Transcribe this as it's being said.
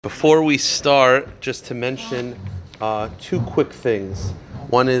Before we start, just to mention two quick things.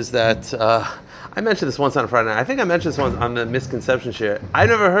 One is that I mentioned this once on Friday night. I think I mentioned this once on the misconception share. I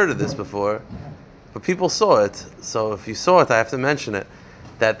never heard of this before, but people saw it. So if you saw it, I have to mention it.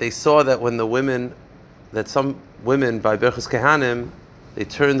 That they saw that when some women by Birchas Kohanim, they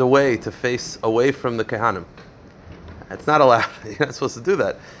turned away to face away from the Kohanim. It's not allowed. You're not supposed to do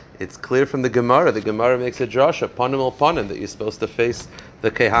that. It's clear from the Gemara. The Gemara makes a drasha, panim al panim, that you're supposed to face the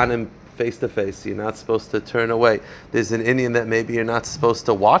Kohanim face to face. You're not supposed to turn away. There's an Indian that maybe you're not supposed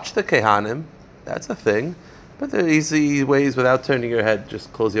to watch the Kohanim. That's a thing. But there are easy ways without turning your head.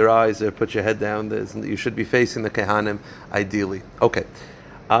 Just close your eyes or put your head down. You should be facing the Kohanim ideally. Okay.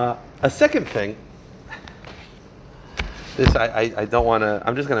 A second thing. This I don't want to.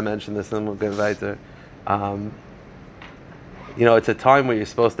 I'm just going to mention this, and then we'll get right there. It's a time where you're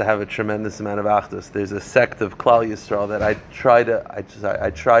supposed to have a tremendous amount of achdus. There's a sect of Klal Yisrael that I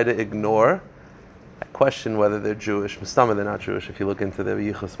try to ignore. I question whether they're Jewish. Mustama, they're not Jewish if you look into their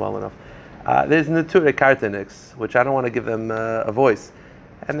yichus well enough. There's Neturei Karta, which I don't want to give them a voice.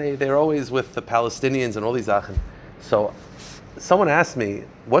 And they're always with the Palestinians and all these achin. So someone asked me,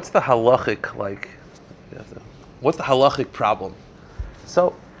 what's the halachic problem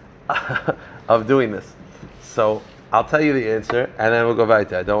of doing this? So I'll tell you the answer, and then we'll go back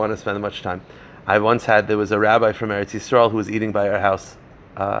to it. I don't want to spend much time. There was a rabbi from Eretz Yisrael who was eating by our house.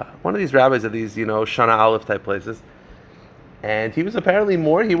 One of these rabbis of these, Shana Aleph type places. And he was apparently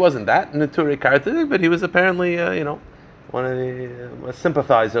he wasn't that Neturei Karta, but he was apparently, a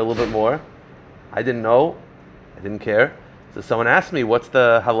sympathizer a little bit more. I didn't know. I didn't care. So someone asked me, what's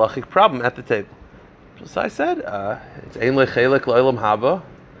the halachic problem at the table? So I said, it's ein lechelek lo'olam haba,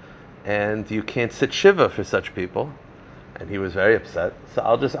 and you can't sit shiva for such people. And he was very upset. So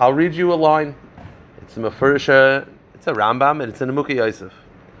I'll read you a line. It's a Mefurisha, it's a Rambam, and it's in a Mukhi Yosef.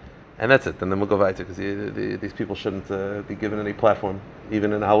 And that's it. And then we'll go back to it, because these people shouldn't be given any platform,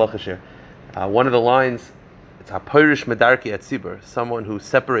 even in Halachos here. One of the lines, it's HaPorish Medarki at Tzibur. Someone who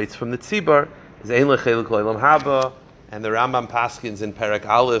separates from the Tzibur is Ein Lechelek Lo'olam Haba. And the Rambam paskins in Perek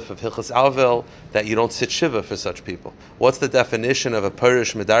Aleph of Hilchos Alvel that you don't sit shiva for such people. What's the definition of a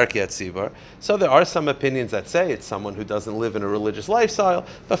Purish Medarki at Tzibur? So there are some opinions that say it's someone who doesn't live in a religious lifestyle,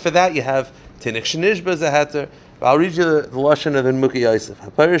 but for that you have Tinik Shenishba Zaheter. I'll read you the Lashon of Mukhi Yosef.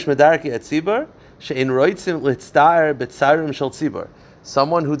 Purish Medarki at Tzibur, she'in roitzim litzdaer betzarim shel Tzibur.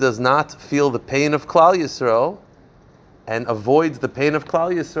 Someone who does not feel the pain of Klal Yisrael and avoids the pain of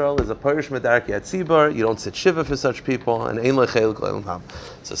Klal Yisrael is a Parish Medarki at Tzibur. You don't sit shiva for such people, and ein lechelek lo'olam haba.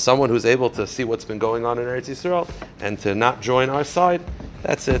 So someone who's able to see what's been going on in Eretz Yisrael and to not join our side,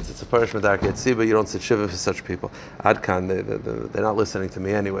 that's it. It's a Parish Medarki at Tzibur. You don't sit shiva for such people. Adkan, they're not listening to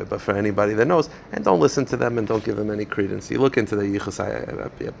me anyway, but for anybody that knows, and don't listen to them and don't give them any credence. You look into the yichus,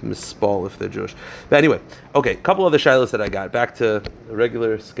 I misspell if they're Jewish. But anyway, okay, a couple other shilas that I got. Back to the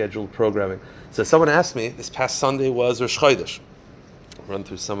regular scheduled programming. So someone asked me, this past Sunday was Rosh Chodesh. I'll run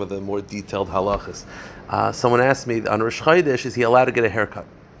through some of the more detailed halachos. Someone asked me, on Rosh Chodesh, is he allowed to get a haircut?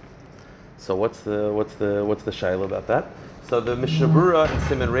 So what's the shaila about that? So the Mishnah Berurah in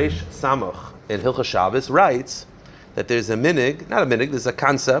Siman Reish Samuch in Hilchos Shabbos writes that there's there's a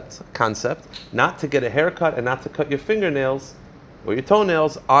concept, not to get a haircut and not to cut your fingernails or your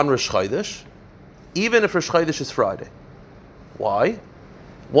toenails on Rosh Chodesh, even if Rosh Chodesh is Friday. Why?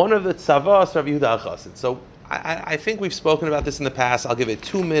 One of the tzavas Rav Yehuda Chassid. So I think we've spoken about this in the past. I'll give a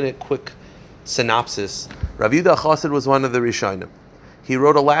 2-minute quick synopsis. Rav Yehuda Chassid was one of the Rishonim. He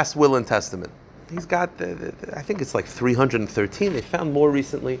wrote a last will and testament. He's got, I think it's like 313. They found more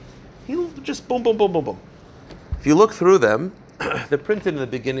recently. He just boom. If you look through them, they're printed in the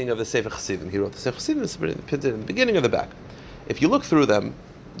beginning of the Sefer Chassidim. He wrote the Sefer Chassidim, it's printed in the beginning of the back. If you look through them,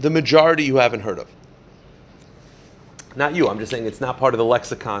 the majority you haven't heard of. Not you, I'm just saying it's not part of the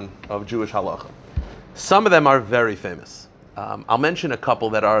lexicon of Jewish halacha. Some of them are very famous. I'll mention a couple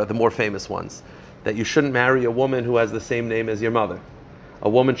that are the more famous ones. That you shouldn't marry a woman who has the same name as your mother. A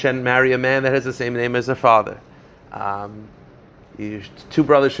woman shouldn't marry a man that has the same name as her father. Two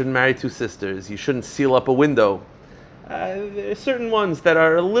brothers shouldn't marry two sisters. You shouldn't seal up a window. There are certain ones that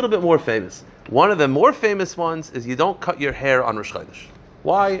are a little bit more famous. One of the more famous ones is you don't cut your hair on Rosh Chodesh.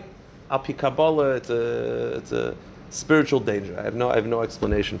 Why? Al pi Kabbalah, it's a spiritual danger. I have no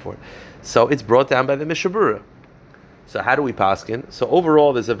explanation for it. So it's brought down by the Mishnah Berurah. So how do we paskin? So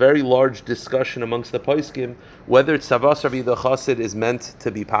overall, there's a very large discussion amongst the poskim whether tzavas Rav Yehuda Chassid is meant to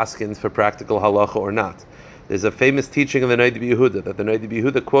be paskins for practical halacha or not. There's a famous teaching of the Neturei Yehuda that the Neturei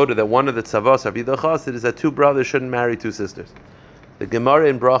Yehuda quoted that one of the tzavas Rav Yehuda Chassid is that two brothers shouldn't marry two sisters. The Gemara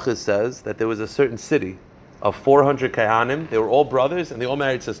in Brachas says that there was a certain city of 400 Kohanim. They were all brothers, and they all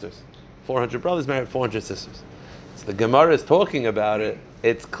married sisters. 400 brothers married 400 sisters. So the Gemara is talking about it.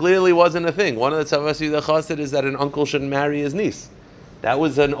 It clearly wasn't a thing. One of the tzavos of Chassid is that an uncle shouldn't marry his niece. That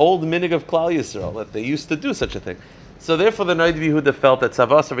was an old minig of Klal Yisrael, that they used to do such a thing. So therefore the Noid Yehuda felt that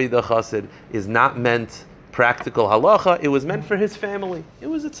tzavos of Chassid is not meant practical halacha, it was meant for his family. It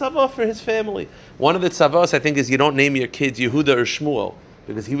was a tzavah for his family. One of the tzavos, I think, is you don't name your kids Yehuda or Shmuel,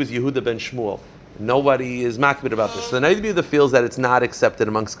 because he was Yehuda ben Shmuel. Nobody is makbid about this. So the Noid Yehuda feels that it's not accepted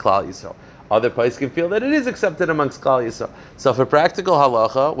amongst Klal Yisrael. Other places can feel that it is accepted amongst Klal Yisrael. So for practical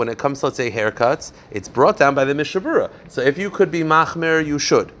halacha, when it comes to, let's say, haircuts, it's brought down by the Mishnah Berurah. So if you could be machmir, you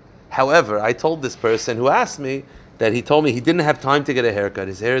should. However, I told this person who asked me that he told me he didn't have time to get a haircut.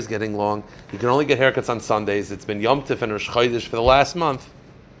 His hair is getting long. He can only get haircuts on Sundays. It's been Yom Tif and Rosh Chodesh for the last month.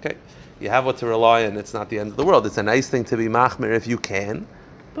 Okay, you have what to rely on. It's not the end of the world. It's a nice thing to be machmir if you can.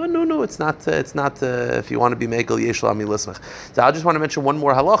 But no, it's not. If you want to be megal yesh lami lismach. So I just want to mention one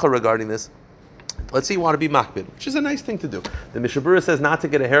more halacha regarding this. Let's say you want to be makbid, which is a nice thing to do. The Mishnah Berurah says not to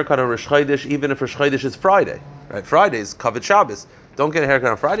get a haircut on Rosh Chodesh, even if Rosh Chodesh is Friday. Right? Friday is Kavod Shabbos. Don't get a haircut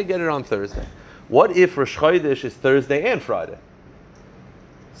on Friday. Get it on Thursday. What if Rosh Chodesh is Thursday and Friday?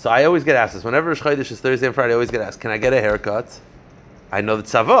 So I always get asked this. Whenever Rosh Chodesh is Thursday and Friday, I always get asked, can I get a haircut? I know the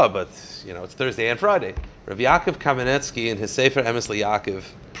tzavah, but it's Thursday and Friday. Rav Yaakov Kamenetsky in his Sefer Emes LeYaakov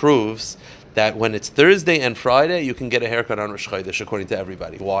proves that when it's Thursday and Friday, you can get a haircut on Rosh Chodesh, according to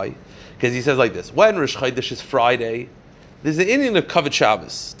everybody. Why? Because he says like this: when Rosh Chodesh is Friday, there's an Indian of Kavod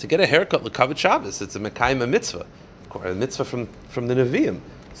Shabbos. To get a haircut with Kavod Shabbos, it's a Mekayim mitzvah, a mitzvah from the Nevi'im.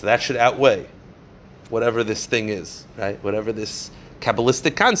 So that should outweigh whatever this thing is, right? Whatever this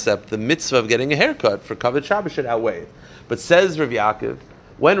Kabbalistic concept, the mitzvah of getting a haircut for Kavod Shabbos should outweigh it. But says Rav Yaakov,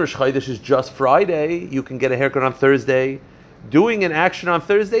 when Rosh Chodesh is just Friday, you can get a haircut on Thursday. Doing an action on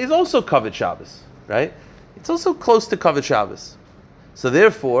Thursday is also Kavod Shabbos, right? It's also close to Kavod Shabbos. So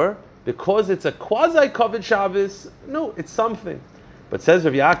therefore, because it's a quasi-Kavod Shabbos, no, it's something. But says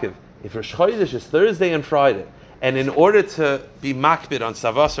Rav Yaakov, if Rosh Chodesh is Thursday and Friday, and in order to be makbid on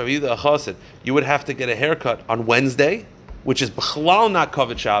Savas or Yida Chassid, you would have to get a haircut on Wednesday, which is b'chalal not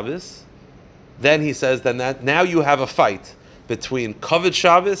Kavod Shabbos, then he says, now you have a fight between Kavod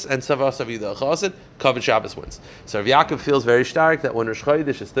Shabbos and Savas of Yida Chassid. Kavod Shabbos wins. So Rav Yaakov feels very stark that when Rosh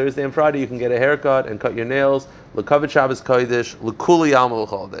Chodesh is Thursday and Friday, you can get a haircut and cut your nails. L'Kavod Shabbos Kodesh, l'Kuli Yom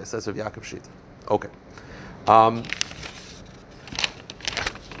L'Chol. That's Rav Yaakov Shita. Okay.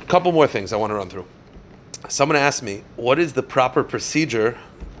 Couple more things I want to run through. Someone asked me, what is the proper procedure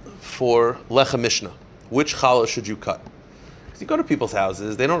for Lechem Mishnah? Which chalah should you cut? Because you go to people's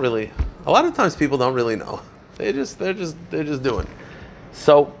houses, they don't really. A lot of times people don't really know. They're just doing.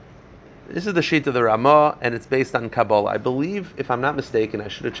 So this is the sheet of the Ramah, and it's based on Kabbalah. I believe, if I'm not mistaken, I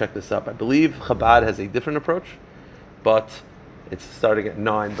should have checked this up. I believe Chabad has a different approach, but it's starting at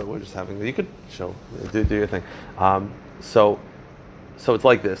 9. But we're just having. You could do your thing. So it's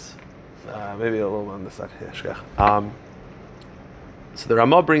like this. Maybe a little on this side. So the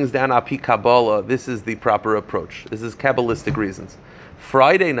Ramah brings down Api Kabbalah. This is the proper approach. This is Kabbalistic reasons.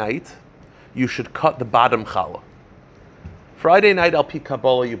 Friday night, you should cut the bottom chalah. Friday night, Api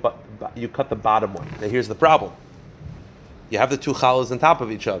Kabbalah, you cut the bottom one. Now here's the problem. You have the two challahs on top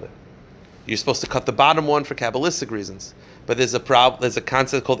of each other. You're supposed to cut the bottom one for Kabbalistic reasons. But there's a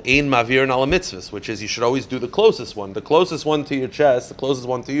concept called Ein Mavir and Ala Mitzvahs, which is you should always do the closest one. The closest one to your chest, the closest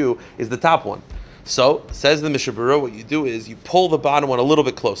one to you, is the top one. So, says the Mishnah Berurah, what you do is you pull the bottom one a little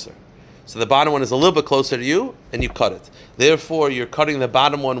bit closer. So the bottom one is a little bit closer to you, and you cut it. Therefore, you're cutting the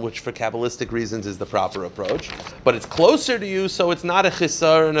bottom one, which for Kabbalistic reasons is the proper approach. But it's closer to you, so it's not a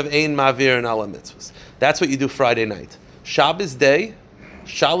chisaron of Ein Mavir and Ala Mitzvahs. That's what you do Friday night. Shabbos day,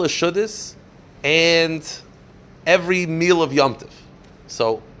 Shalosh Shuddis, and every meal of Yom Tov.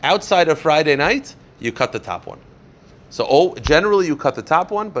 So outside of Friday night, you cut the top one. So generally you cut the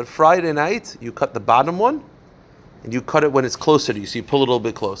top one, but Friday night you cut the bottom one, and you cut it when it's closer to you, so you pull it a little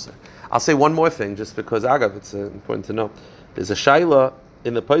bit closer. I'll say one more thing, just because Agav, it's important to know. There's a shaila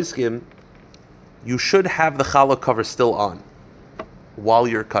in the Poskim, you should have the chalah cover still on while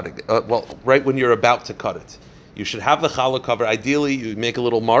you're cutting it. Right when you're about to cut it. You should have the chalah cover. Ideally, you make a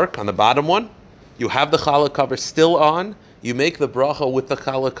little mark on the bottom one. You have the chalah cover still on. You make the bracha with the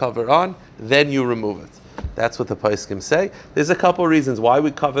chalah cover on. Then you remove it. That's what the Poskim say. There's a couple of reasons why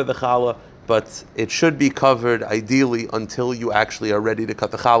we cover the chalah, but it should be covered ideally until you actually are ready to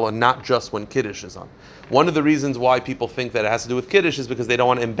cut the chalah, not just when Kiddush is on. One of the reasons why people think that it has to do with Kiddush is because they don't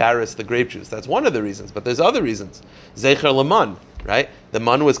want to embarrass the grape juice. That's one of the reasons, but there's other reasons. Zecher Laman. right? The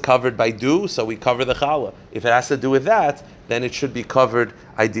man was covered by dew, so we cover the challah. If it has to do with that, then it should be covered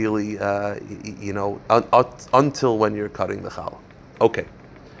ideally, until when you're cutting the challah. Okay.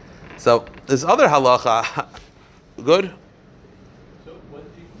 So this other halacha, good. So when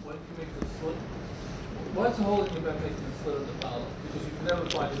you make the slit, what's the whole thing about making the slit on the challah? Because you can never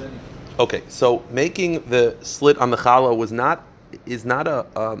find it anywhere. Okay, so making the slit on the challah is not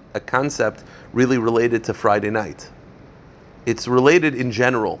a concept really related to Friday night. It's related in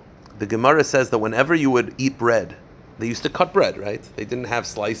general. The Gemara says that whenever you would eat bread, they used to cut bread, right? They didn't have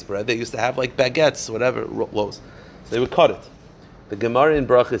sliced bread. They used to have like baguettes, whatever, loaves. So they would cut it. The Gemara in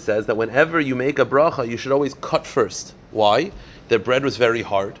Bracha says that whenever you make a bracha, you should always cut first. Why? Their bread was very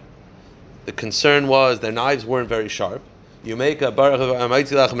hard. The concern was their knives weren't very sharp. You make a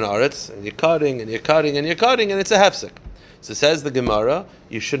bracha, and you're cutting, and you're cutting, and you're cutting, and it's a hefsek. So says the Gemara,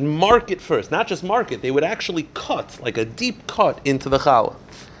 you should mark it first. Not just mark it, they would actually cut, like a deep cut into the challah.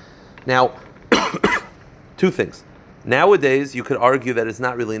 Now, two things. Nowadays, you could argue that it's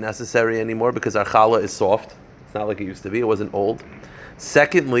not really necessary anymore because our challah is soft. It's not like it used to be. It wasn't old.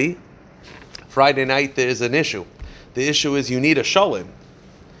 Secondly, Friday night, there's an issue. The issue is you need a shalim.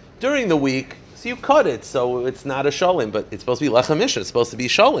 During the week, so you cut it, so it's not a shalim, but it's supposed to be lechem mishnah. It's supposed to be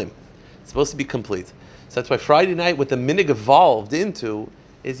shalim. It's supposed to be complete. So that's why Friday night, what the minig evolved into,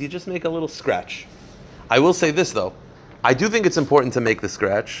 is you just make a little scratch. I will say this, though. I do think it's important to make the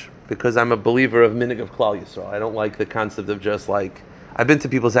scratch, because I'm a believer of minig of Klal Yisrael. I don't like the concept of just like, I've been to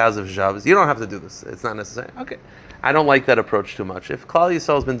people's houses for Shabbos. You don't have to do this. It's not necessary. Okay. I don't like that approach too much. If Klal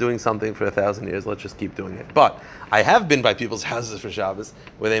Yisrael has been doing something for 1,000 years, let's just keep doing it. But I have been by people's houses for Shabbos,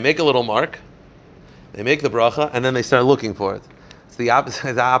 where they make a little mark, they make the bracha, and then they start looking for it. It's the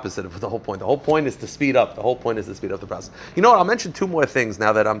opposite of the whole point. The whole point is to speed up. The whole point is to speed up the process. You know what? I'll mention two more things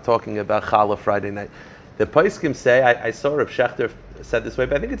now that I'm talking about challah Friday night. The Paiskim say, I saw Rav Shechter said this way,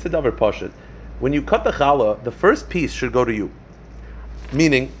 but I think it's a davar pashut. When you cut the challah, the first piece should go to you.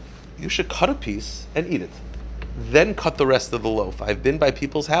 Meaning, you should cut a piece and eat it. Then cut the rest of the loaf. I've been by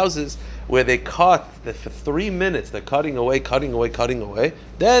people's houses where they cut for 3 minutes. They're cutting away.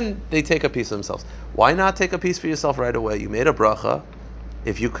 Then they take a piece of themselves. Why not take a piece for yourself right away? You made a bracha.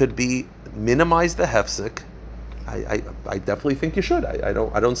 If you could minimize the hefsek, I definitely think you should. I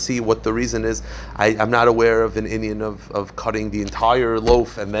don't see what the reason is. I'm not aware of an Indian of cutting the entire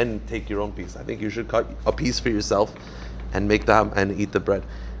loaf and then take your own piece. I think you should cut a piece for yourself and make and eat the bread.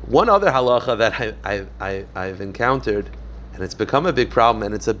 One other halacha that I've encountered, and it's become a big problem,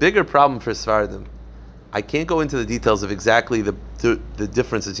 and it's a bigger problem for Sephardim. I can't go into the details of exactly the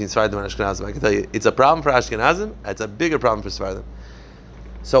difference between Sephardim and Ashkenazim. I can tell you, it's a problem for Ashkenazim, it's a bigger problem for Sephardim.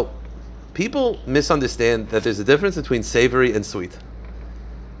 So, people misunderstand that there's a difference between savory and sweet.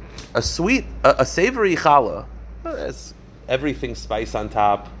 A savory challah, has everything spice on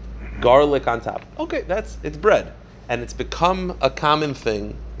top, garlic on top. Okay, it's bread. And it's become a common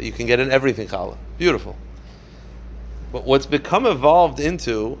thing that you can get in everything challah. Beautiful. But what's become evolved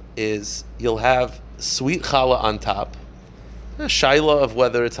into is you'll have sweet challah on top, a shilah of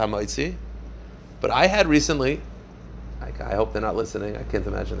whether it's hamaitzi. But I had recently, I hope they're not listening, I can't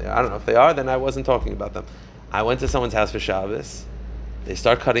imagine they are. I don't know if they are, then I wasn't talking about them. I went to someone's house for Shabbos, they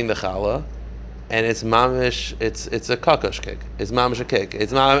start cutting the challah, and it's mamish, it's a kakash cake. It's mamish a cake.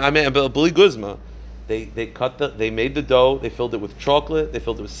 It's bli guzma. They made the dough, they filled it with chocolate, they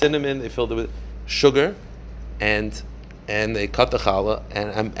filled it with cinnamon, they filled it with sugar, and they cut the challah,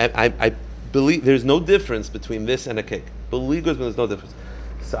 and I believe there's no difference between this and a cake. Believe me, there's no difference.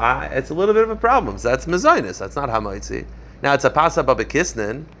 So it's a little bit of a problem. So that's mezainis, that's not hamaitzi. Now it's a pasa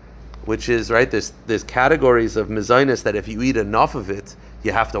babakisnin, which is, right, there's categories of mezainis that if you eat enough of it,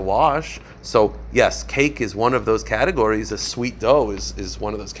 you have to wash. So yes, cake is one of those categories, a sweet dough is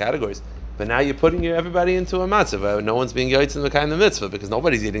one of those categories. But now you're putting everybody into a matzav. No one's being yoytz in the kind of mitzvah because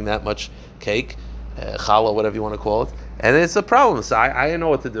nobody's eating that much cake, challah, whatever you want to call it. And it's a problem. So I didn't know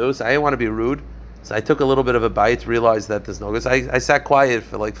what to do. So I didn't want to be rude. So I took a little bit of a bite, realized that there's no good. So I sat quiet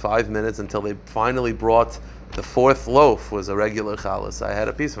for like 5 minutes until they finally brought the fourth loaf was a regular challah. So I had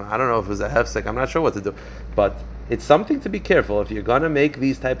a piece of it. I don't know if it was a hefsek. I'm not sure what to do. But it's something to be careful. If you're going to make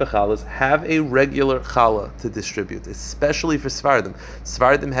these type of challahs, have a regular challah to distribute, especially for Sephardim.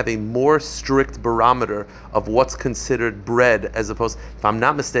 Sephardim have a more strict barometer of what's considered bread as opposed, if I'm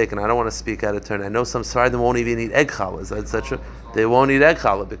not mistaken, I don't want to speak out of turn, I know some Sephardim won't even eat egg challahs, etc. They won't eat egg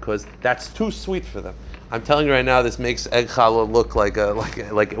challah because that's too sweet for them. I'm telling you right now, this makes egg challah look like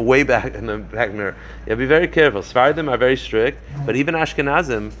way back in the back mirror. You have to be very careful. Sephardim are very strict, but even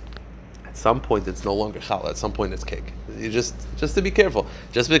Ashkenazim, at some point it's no longer challah. At some point it's cake. You just to be careful.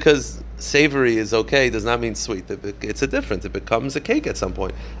 Just because savory is okay does not mean sweet. It's a difference. It becomes a cake at some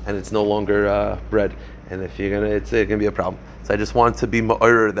point, and it's no longer bread. And if you're gonna, it's gonna be a problem. So I just want to be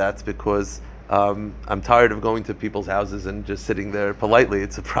ma'orer that because I'm tired of going to people's houses and just sitting there politely.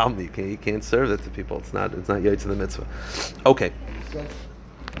 It's a problem. You can't serve that to people. It's not yotze the mitzvah. Okay.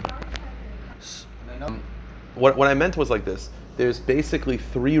 What I meant was like this. There's basically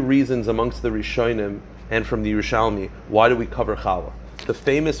 3 reasons amongst the Rishonim and from the Yerushalmi why do we cover challah. The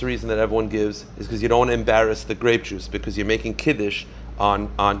famous reason that everyone gives is because you don't want to embarrass the grape juice, because you're making kiddush on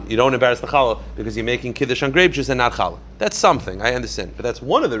you don't embarrass the challah because you're making kiddush on grape juice and not challah. That's something, I understand, but that's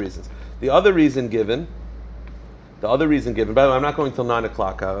one of the reasons. The other reason given, by the way, I'm not going till 9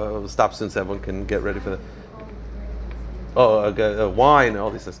 o'clock. I'll stop soon so everyone can get ready for wine,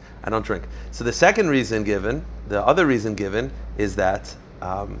 all these things. I don't drink. So the other reason given is that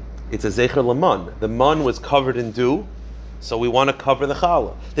it's a zecher laman. The man was covered in dew, so we want to cover the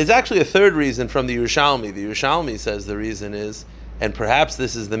challah. There's actually a third reason from the Yerushalmi. The Yerushalmi says the reason is, and perhaps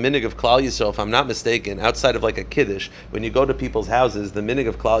this is the minig of Klal Yisrael, if I'm not mistaken, outside of like a kiddush, when you go to people's houses, the minig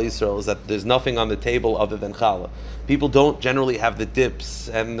of Klal Yisrael is that there's nothing on the table other than challah. People don't generally have the dips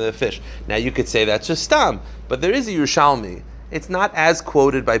and the fish. Now you could say that's just stam, but there is a Yerushalmi. It's not as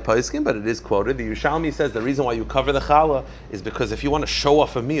quoted by Poskim, but it is quoted. The Yerushalmi says the reason why you cover the challah is because if you want to show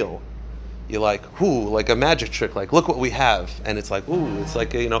off a meal, you're like, like a magic trick, like look what we have, and it's like, it's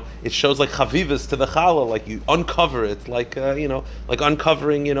like it shows like chavivas to the challah, like you uncover it, like like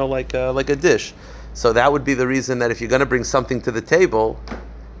uncovering, like a dish. So that would be the reason that if you're going to bring something to the table,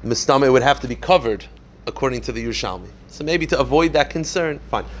 mistama, it would have to be covered, according to the Yerushalmi. So maybe to avoid that concern,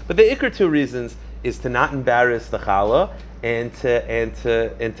 fine. But the ikar 2 reasons is to not embarrass the challah and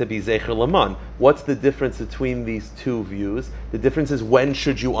to be zecher laman. What's the difference between these 2 views? The difference is when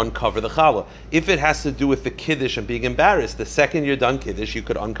should you uncover the challah. If it has to do with the kiddush and being embarrassed, the second you're done kiddush, you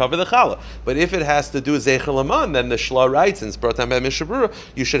could uncover the challah. But if it has to do with zecher laman, then the shla writes, and it's brought down by Mashiv Haruach,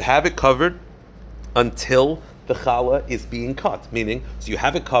 you should have it covered until the challah is being cut. Meaning, so you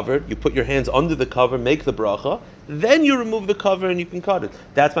have it covered, you put your hands under the cover, make the bracha, then you remove the cover and you can cut it.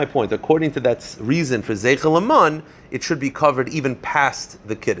 That's my point. According to that reason for Zeichel Aman, it should be covered even past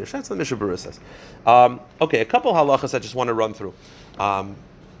the Kiddush. That's what Mashiv Haruach says. Okay, a couple halachos I just want to run through.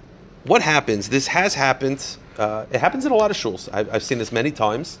 What happens? This has happened. It happens in a lot of shuls. I've seen this many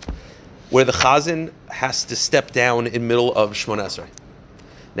times, where the chazzan has to step down in middle of Shmoneh Esrei.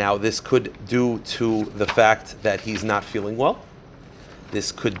 Now, this could due to the fact that he's not feeling well.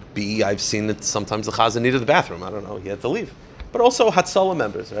 This could be, I've seen that sometimes the chazzan needed the bathroom. I don't know, he had to leave. But also Hatzalah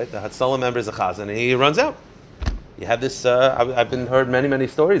members, right? The Hatzalah member is a chazzan, and he runs out. You had this, I've been heard many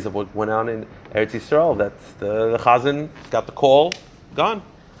stories of what went on in Eretz Yisrael, that the chazzan got the call, gone.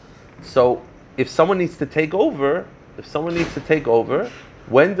 So, if someone needs to take over,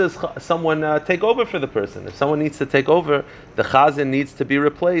 when does someone take over for the person? If someone needs to take over, the chazzan needs to be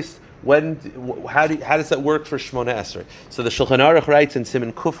replaced. How does that work for Shmoneh Esrei? So the Shulchan Aruch writes in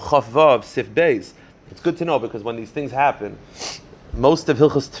Siman Kuf Chaf Vav Sif Beis. It's good to know, because when these things happen, most of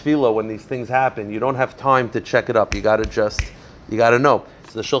Hilchos Tefillah, when these things happen, you don't have time to check it up. You got to know.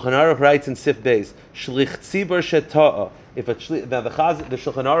 So the Shulchan Aruch writes in Sif Beis, Shlich Tzibur Sheta'a. Now the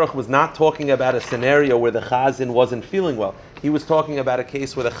Shulchan Aruch was not talking about a scenario where the chazan wasn't feeling well. He was talking about a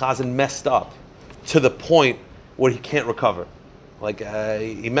case where the chazan messed up to the point where he can't recover. Like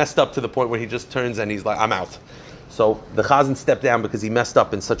he messed up to the point where he just turns and he's like, I'm out. So the chazan stepped down because he messed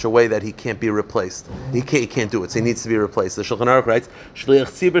up in such a way that he can't be replaced. He can't do it, so he needs to be replaced. The Shulchan Aruch writes,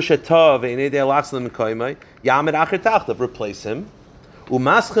 replace him. You do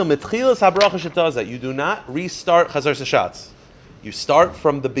not restart Chazaras Hashatz. You start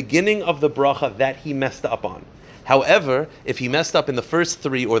from the beginning of the bracha that he messed up on. However, if he messed up in the first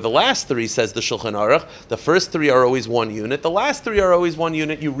 3 or the last 3, says the Shulchan Aruch, the first 3 are always 1 unit, the last 3 are always 1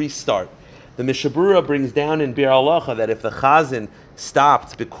 unit, you restart. The Mishnah Berurah brings down in Bir Halacha that if the chazan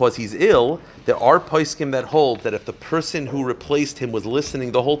stopped because he's ill, there are poskim that hold that if the person who replaced him was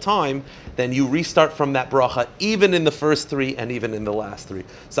listening the whole time, then you restart from that bracha, even in the first 3 and even in the last 3.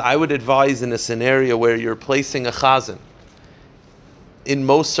 So I would advise in a scenario where you're replacing a chazan, in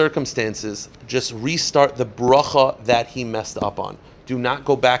most circumstances, just restart the bracha that he messed up on. Do not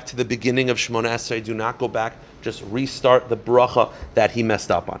go back to the beginning of Shmoneh Esrei. Do not go back. Just restart the bracha that he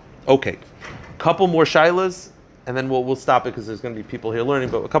messed up on. Okay, couple more shilas, and then we'll stop it because there's going to be people here learning.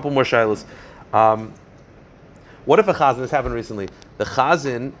 But a couple more shilas. What if a chazan? This happened recently. The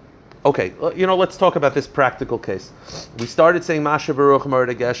chazan. Okay, let's talk about this practical case. We started saying Mashiv Haruach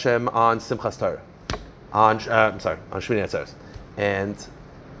Umorid Hageshem on Simchas Torah, on Shmini Atzeres, and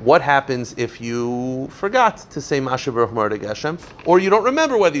what happens if you forgot to say Mashiv Haruach Umorid Hageshem, or you don't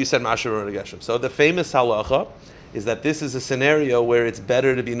remember whether you said Mashiv Haruach Hageshem? So the famous halacha is that this is a scenario where it's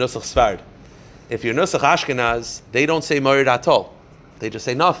better to be Nusach Sfard. If you're Nusach Ashkenaz, they don't say Morid Atol. They just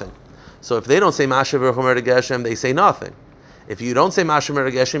say nothing. So if they don't say Mashiv Haruach Umorid Hageshem, they say nothing. If you don't say Mashiv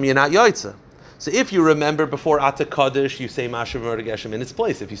Haruach Hageshem, you're not Yoitza. So if you remember before Ata Kaddish, you say Mashiv Haruach Hageshem in its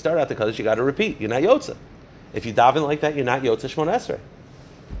place. If you start Ata Kaddish, you got to repeat. You're not Yotza. If you daven like that, you're not Yotza Shmona Esrei.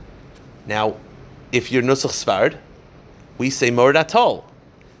 Now, if you're Nusach Sfard, we say Morid Atol.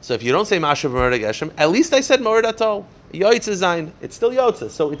 So if you don't say Mashiv Haruach Hageshem, at least I said Morid Atol. Yotza Zayin. It's still Yotza,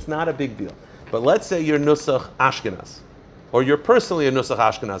 so it's not a big deal. But let's say you're Nusach Ashkenaz, or you're personally a Nusach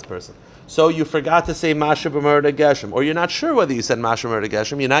Ashkenaz person. So you forgot to say Mashiv Haruach Hageshem, or you're not sure whether you said Mashiv Haruach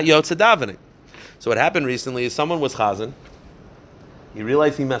Hageshem, you're not Yotza davening. So what happened recently is someone was chazzan, he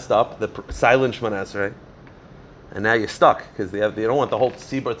realized he messed up, the silent Shemona Esrei, and now you're stuck, because they don't want the whole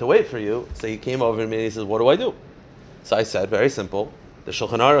tzibur to wait for you. So he came over to me and he says, what do I do? So I said, very simple, the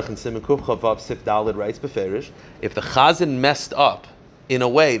Shulchan Aruch in Siman Kuf Chavav Sif Daled writes beferish, if the chazan messed up in a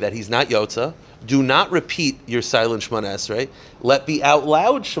way that he's not Yotza, do not repeat your silent Shemona Esrei. Let the out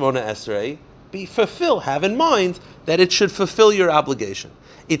loud Shemona Esrei have in mind that it should fulfill your obligation.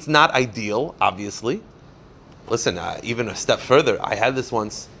 It's not ideal, obviously. Listen, even a step further, I had this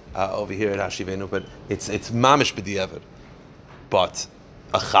once over here at Hashivenu, but it's mamish b'diavad. But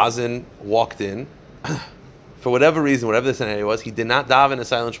a chazan walked in, for whatever reason, whatever the scenario was, he did not daven a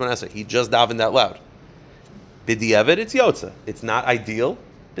silent Shemona Esrei. He just davened out loud. B'diavad, it's Yotza. It's not ideal.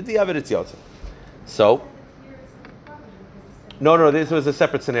 B'diavad, it's Yotza. So, no, this was a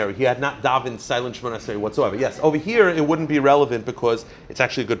separate scenario. He had not davened silent Shemona Esrei whatsoever. Yes, over here it wouldn't be relevant because it's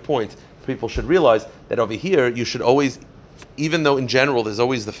actually a good point. People should realize that over here you should always, even though in general there's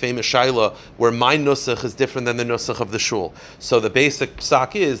always the famous shiur where my nusach is different than the nusach of the shul. So the basic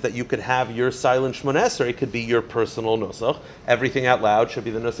psak is that you could have your silent Shemona Esrei, it could be your personal nusach. Everything out loud should be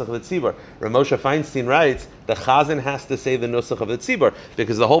the nusach of the tzibur. Ramosha Feinstein writes, the chazan has to say the nusach of the tzibur,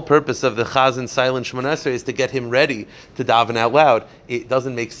 because the whole purpose of the chazan silent Shemona Esrei is to get him ready to daven out loud. It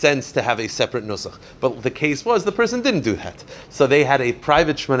doesn't make sense to have a separate nusach. But the case was the person didn't do that. So they had a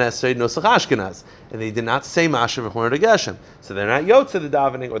private Shemona Esrei nusach Ashkenaz, and they did not say Mashiv Haruach Hageshem. So they're not Yotze the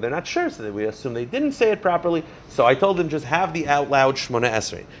davening, or they're not sure, so we assume they didn't say it properly. So I told them just have the out loud Shemona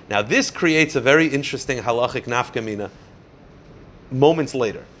Esrei. Now this creates a very interesting halachic nafkamina moments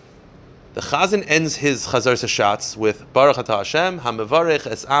later. The Chazan ends his Chazaras Hashatz with Baruch Atah Hashem, HaMevarech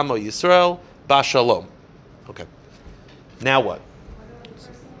Es Amo Yisrael, Bashalom. Okay. Now what?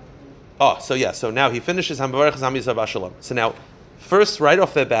 So now he finishes HaMevarech Es Amo Yisrael, Bashalom. So now, first, right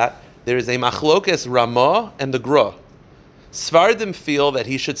off the bat, there is a machlokes Ramah and the Gra. Svardim feel that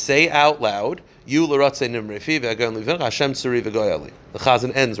he should say out loud, You l'ratzei nimrefi v'agon livin Hashem tzuri v'goyali. The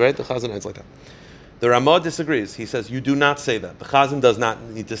Chazan ends, right? The Chazan ends like that. The Ramah disagrees. He says, you do not say that. The Chazan does not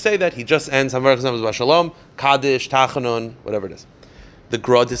need to say that. He just ends, Shalom, Kaddish, Tachanun, whatever it is. The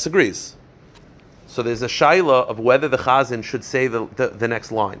Gra disagrees. So there's a shaila of whether the Chazan should say the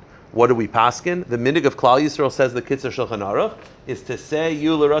next line. What do we paskin? The minig of Klal Yisrael, says the Kitzur Shulchan Aruch, is to say,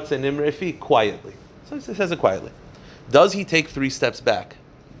 You l'ratzei nimrefi, quietly. So he says it quietly. Does he take 3 steps back?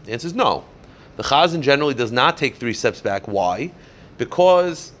 The answer is no. The Chazan generally does not take 3 steps back. Why?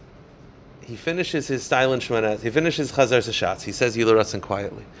 Because he finishes his silent Shemona, he finishes Chazaras Hashatz, he says Yilur Ratzon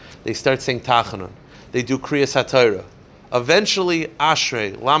quietly. They start saying Tachanun. They do Kriyas HaTorah. Eventually,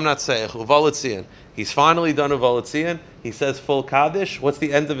 Ashrei, Lam Natseich, Uvalatzian. He's finally done Uvalatzian. He says full Kaddish. What's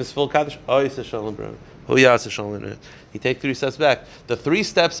the end of his full Kaddish? Oh, he says Shalom Bro. He takes 3 steps back. The 3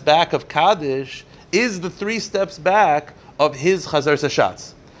 steps back of Kaddish is the 3 steps back of his Chazaras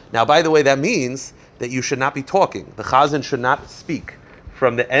Hashatz. Now, by the way, that means that you should not be talking. The Chazan should not speak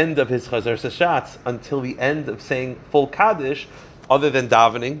from the end of his Chazaras Hashatz until the end of saying full Kaddish, other than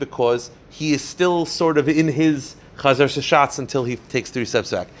davening, because he is still sort of in his Chazaras Hashatz until he takes 3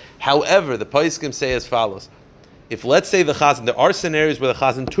 steps back. However, the Poskim say as follows: if, let's say, the Chazan, there are scenarios where the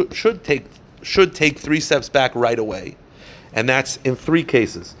Chazan should take 3 steps back right away, and that's in 3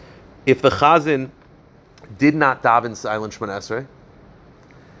 cases. If the Chazan did not daven silent Shemona Esrei,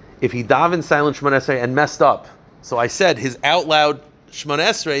 if he davened silent Shemona Esrei and messed up, so I said his out loud Shemona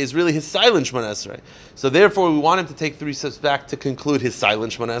Esrei is really his silent Shemona Esrei. So therefore, we want him to take 3 steps back to conclude his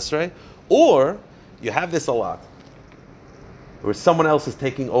silent Shemona Esrei. Or you have this a lot, where someone else is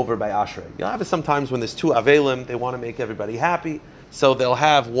taking over by Ashrei. You'll have it sometimes when there's 2 Avelim, they want to make everybody happy. So they'll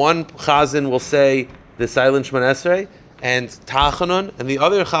have one Chazan will say the silent Shemona Esrei and Tachanun, and the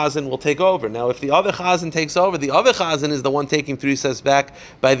other Chazan will take over. Now, if the other Chazan takes over, the other Chazan is the one taking 3 steps back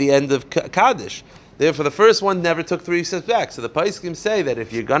by the end of Kaddish. Therefore, the first one never took 3 steps back. So the Paiskim say that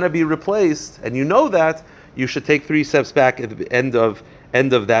if you're going to be replaced, and you know that, you should take 3 steps back at the end of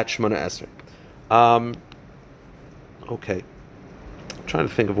that Shemona Esrei. Okay. I'm trying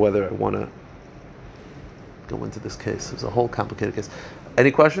to think of whether I want to go into this case. It's a whole complicated case.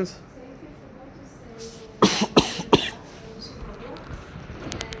 Any questions?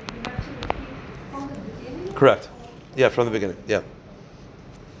 Correct. Yeah, from the beginning. Yeah.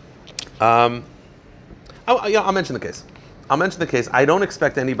 I'll mention the case. I don't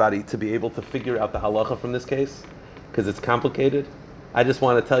expect anybody to be able to figure out the halacha from this case because it's complicated. I just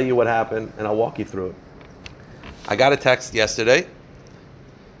want to tell you what happened and I'll walk you through it. I got a text yesterday.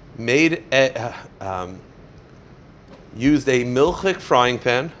 Used a milchik frying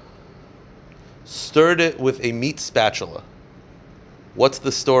pan, stirred it with a meat spatula. What's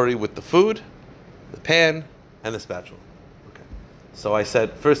the story with the food, the pan, and the spatula? Okay. So I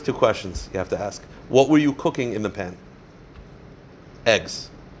said, first 2 questions you have to ask. What were you cooking in the pan? Eggs.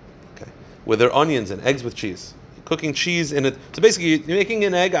 Okay. Were there onions and eggs with cheese? You're cooking cheese in it. So basically, you're making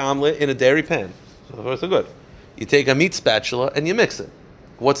an egg omelet in a dairy pan. So good. You take a meat spatula and you mix it.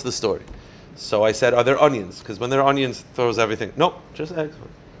 What's the story? So I said, are there onions? Because when there are onions, throws everything. Nope, just eggs.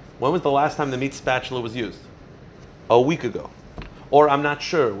 When was the last time the meat spatula was used? A week ago. Or I'm not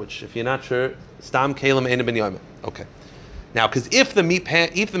sure, which if you're not sure, stam kalim ein ben yomim. Okay. Now, because if the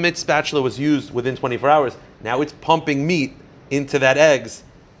meat spatula was used within 24 hours, now it's pumping meat into that eggs,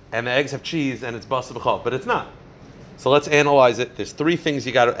 and the eggs have cheese, and it's basa b'chol. But it's not. So let's analyze it. There's 3 things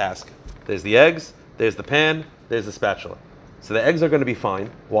you got to ask. There's the eggs, there's the pan, there's the spatula. So the eggs are going to be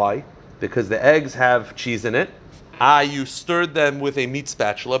fine. Why? Because the eggs have cheese in it. You stirred them with a meat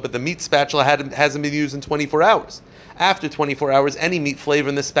spatula, but the meat spatula hasn't been used in 24 hours. After 24 hours, any meat flavor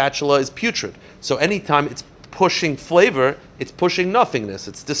in the spatula is putrid. So anytime it's pushing flavor, it's pushing nothingness.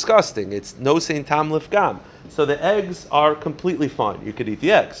 It's disgusting. It's no sein tam lifgam. So the eggs are completely fine. You could eat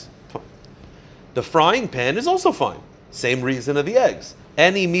the eggs. Fine. The frying pan is also fine. Same reason of the eggs.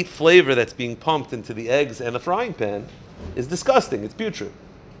 Any meat flavor that's being pumped into the eggs and the frying pan is disgusting. It's putrid.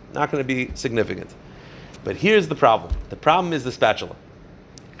 Not going to be significant. But here's the problem. The problem is the spatula.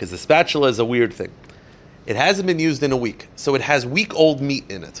 Because the spatula is a weird thing. It hasn't been used in a week. So it has week-old meat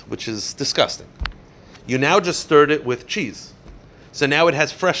in it, which is disgusting. You now just stirred it with cheese. So now it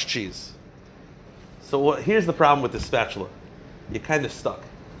has fresh cheese. So here's the problem with the spatula. You're kind of stuck.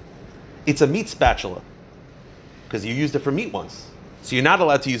 It's a meat spatula. Because you used it for meat once. So you're not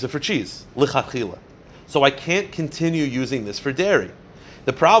allowed to use it for cheese. Lichatchila. So I can't continue using this for dairy.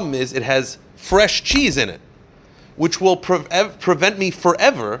 The problem is it has fresh cheese in it, which will prevent me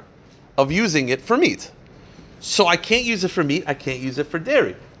forever of using it for meat. So I can't use it for meat, I can't use it for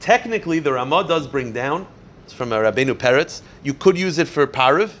dairy. Technically, the Ramah does bring down, it's from Rabbeinu Peretz, you could use it for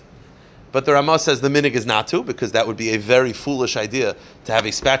pariv, but the Ramah says the minig is not to, because that would be a very foolish idea to have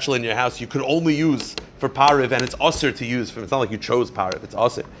a spatula in your house you could only use for pariv, and it's usher to use, it's not like you chose pariv, it's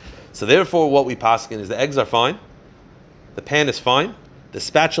usher. So therefore, what we paskin is the eggs are fine, the pan is fine, the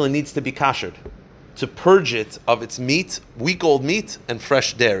spatula needs to be kashered to purge it of its meat, week-old meat, and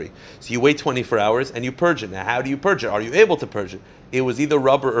fresh dairy. So you wait 24 hours and you purge it. Now, how do you purge it? Are you able to purge it? It was either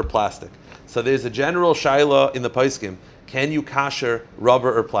rubber or plastic. So there's a general shaila in the Paiskim. Can you kasher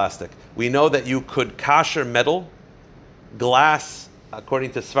rubber or plastic? We know that you could kasher metal, glass,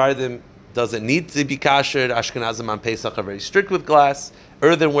 according to Svardim, doesn't need to be kashered. Ashkenazim on Pesach are very strict with glass.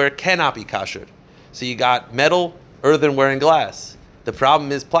 Earthenware cannot be kashered. So you got metal, earthenware, and glass. The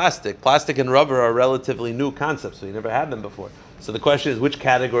problem is plastic. Plastic and rubber are relatively new concepts, so you never had them before. So the question is, which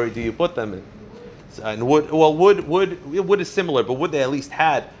category do you put them in? So, and wood is similar, but wood they at least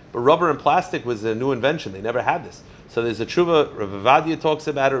had. But rubber and plastic was a new invention. They never had this. So there's a tshuva, Rav Avadia talks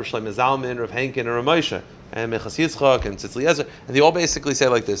about it, Rav Shlomo Zalman, Rav Henkin, and Rav Moshe, and Mechas Yitzchak, and Tzitz Eliezer, and they all basically say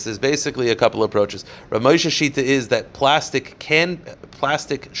like this. There's basically a couple of approaches. Rav Moshe's shita is that plastic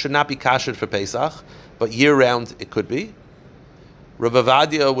should not be kashered for Pesach, but year-round it could be. Rav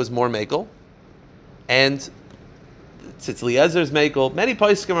Avadia was more makel, and Tzitz Eliezer's makel. Many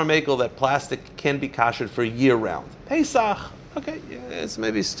poskim are makel that plastic can be kashered for year-round. Pesach, okay, yeah, it's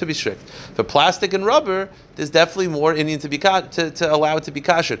maybe to be strict. For plastic and rubber, there's definitely more Indian to allow it to be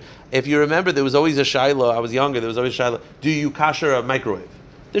kashered. If you remember, there was always a shiloh. I was younger. There was always a shiloh. Do you kasher a microwave?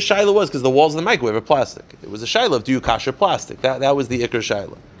 The shiloh was because the walls of the microwave are plastic. It was a shiloh. Do you kasher plastic? That was the ikar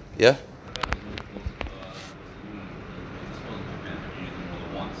shiloh. Yeah.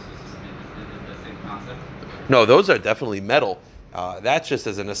 No, those are definitely metal. That's just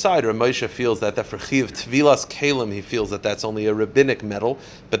as an aside. Or Moshe feels that for chiv tvilas kelim, he feels that that's only a rabbinic metal,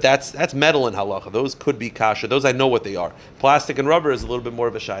 but that's metal in halacha. Those could be kasher. Those I know what they are. Plastic and rubber is a little bit more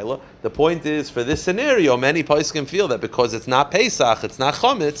of a shaila. The point is, for this scenario, many poskim feel that because it's not Pesach, it's not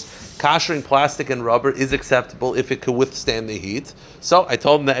chametz, kashering plastic and rubber is acceptable if it could withstand the heat. So I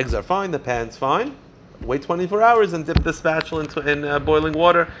told him the eggs are fine, the pan's fine. Wait 24 hours and dip the spatula in boiling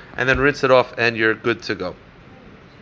water, and then rinse it off, and you're good to go.